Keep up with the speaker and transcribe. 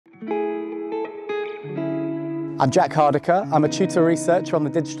I'm Jack Hardiker. I'm a tutor researcher on the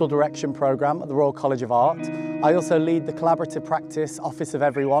Digital Direction programme at the Royal College of Art. I also lead the collaborative practice Office of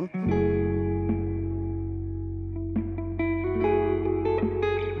Everyone.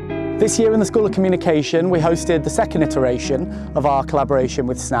 This year in the School of Communication we hosted the second iteration of our collaboration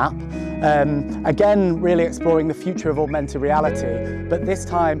with Snap. Again, really exploring the future of augmented reality, but this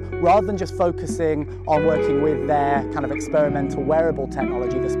time, rather than just focusing on working with their kind of experimental wearable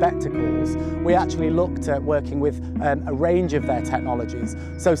technology, the spectacles, we actually looked at working with a range of their technologies.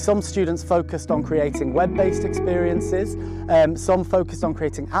 So some students focused on creating web-based experiences, some focused on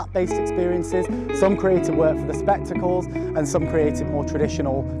creating app-based experiences, some created work for the spectacles, and some created more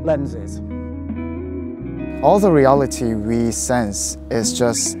traditional lenses. All the reality we sense is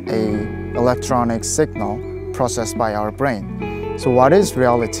just an electronic signal processed by our brain. So what is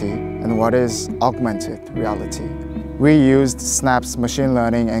reality and what is augmented reality? We used Snap's machine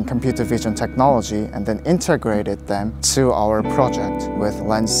learning and computer vision technology and then integrated them to our project with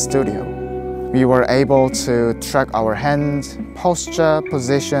Lens Studio. We were able to track our hand, posture,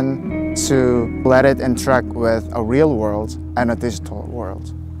 position to let it interact with a real world and a digital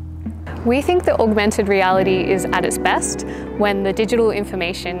world. We think that augmented reality is at its best when the digital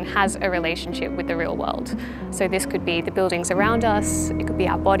information has a relationship with the real world. So this could be the buildings around us, it could be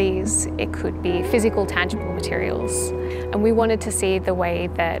our bodies, it could be physical, tangible materials. And we wanted to see the way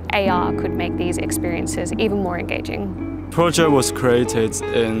that AR could make these experiences even more engaging. The project was created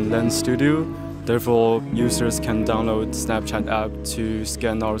in Lens Studio. Therefore, users can download Snapchat app to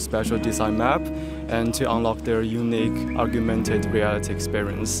scan our special design map and to unlock their unique augmented reality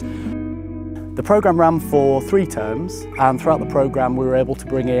experience. The programme ran for 3 terms, and throughout the programme we were able to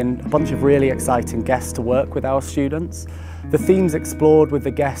bring in a bunch of really exciting guests to work with our students. The themes explored with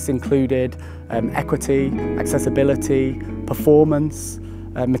the guests included equity, accessibility, performance,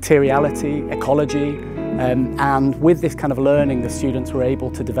 materiality, ecology, and with this kind of learning the students were able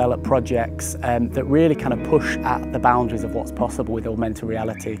to develop projects that really kind of push at the boundaries of what's possible with augmented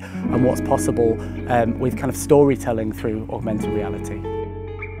reality and what's possible with kind of storytelling through augmented reality.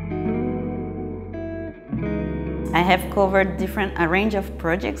 I have covered a range of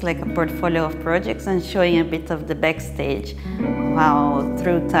projects, like a portfolio of projects, and showing a bit of the backstage, how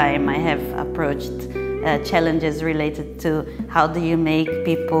through time I have approached challenges related to how do you make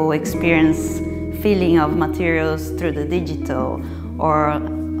people experience feeling of materials through the digital, or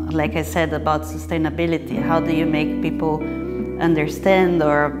like I said about sustainability, how do you make people understand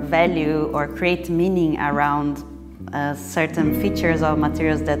or value or create meaning around certain features of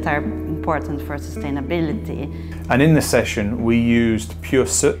materials that are important for sustainability. And in the session we used pure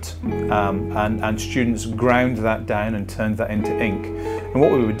soot and students ground that down and turned that into ink. And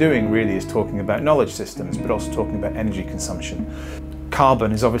what we were doing really is talking about knowledge systems, but also talking about energy consumption.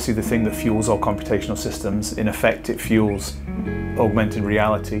 Carbon is obviously the thing that fuels all computational systems. In effect, it fuels augmented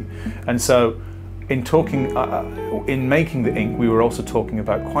reality. And so in making the ink, we were also talking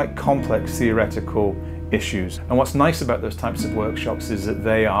about quite complex theoretical issues. And what's nice about those types of workshops is that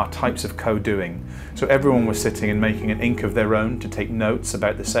they are types of co-doing. So everyone was sitting and making an ink of their own to take notes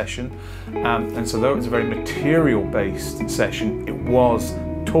about the session. And so though it was a very material-based session, it was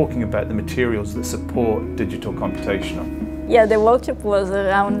talking about the materials that support digital computational. Yeah, the workshop was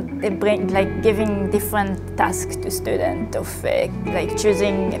around giving different tasks to students of like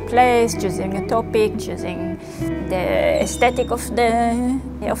choosing a place, choosing a topic, choosing the aesthetic of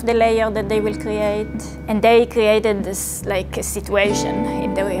the layer that they will create. And they created this like a situation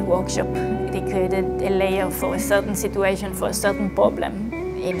in the workshop. They created a layer for a certain situation, for a certain problem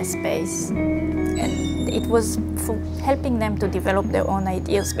in a space. And it was for helping them to develop their own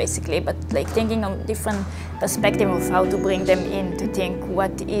ideas basically, but like thinking of different perspective of how to bring them in to think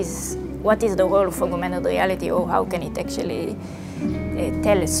what is the role of augmented reality, or how can it actually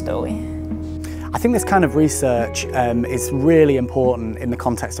tell a story. I think this kind of research is really important in the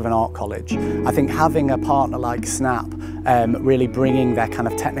context of an art college. I think having a partner like Snap really bringing their kind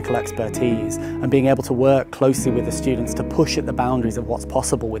of technical expertise and being able to work closely with the students to push at the boundaries of what's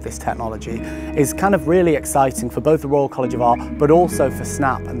possible with this technology is kind of really exciting for both the Royal College of Art but also for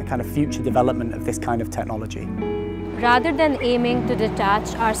Snap and the kind of future development of this kind of technology. Rather than aiming to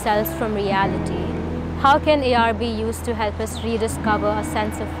detach ourselves from reality, how can AR be used to help us rediscover a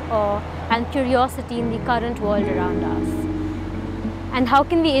sense of awe and curiosity in the current world around us? And how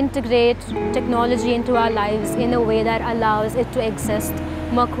can we integrate technology into our lives in a way that allows it to exist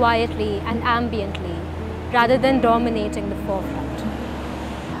more quietly and ambiently, rather than dominating the forefront?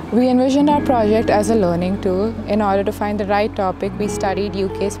 We envisioned our project as a learning tool. In order to find the right topic, we studied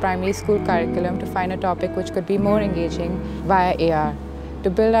UK's primary school curriculum to find a topic which could be more engaging via AR. To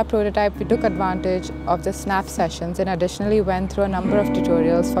build our prototype, we took advantage of the Snap sessions and additionally went through a number of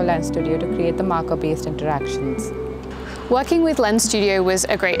tutorials for Lens Studio to create the marker-based interactions. Working with Lens Studio was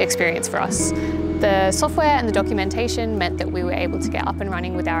a great experience for us. The software and the documentation meant that we were able to get up and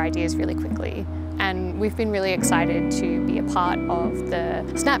running with our ideas really quickly. And we've been really excited to be a part of the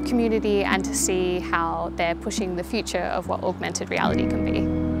Snap community and to see how they're pushing the future of what augmented reality can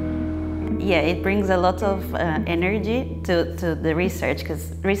be. Yeah, it brings a lot of energy to the research,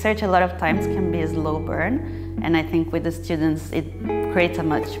 because research a lot of times can be a slow burn, and I think with the students it creates a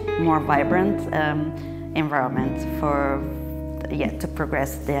much more vibrant environment to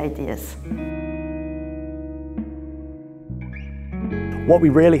progress the ideas. What we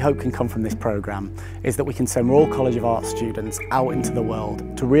really hope can come from this programme is that we can send Royal College of Art students out into the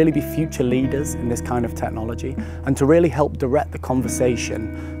world to really be future leaders in this kind of technology and to really help direct the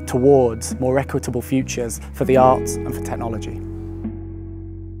conversation towards more equitable futures for the arts and for technology.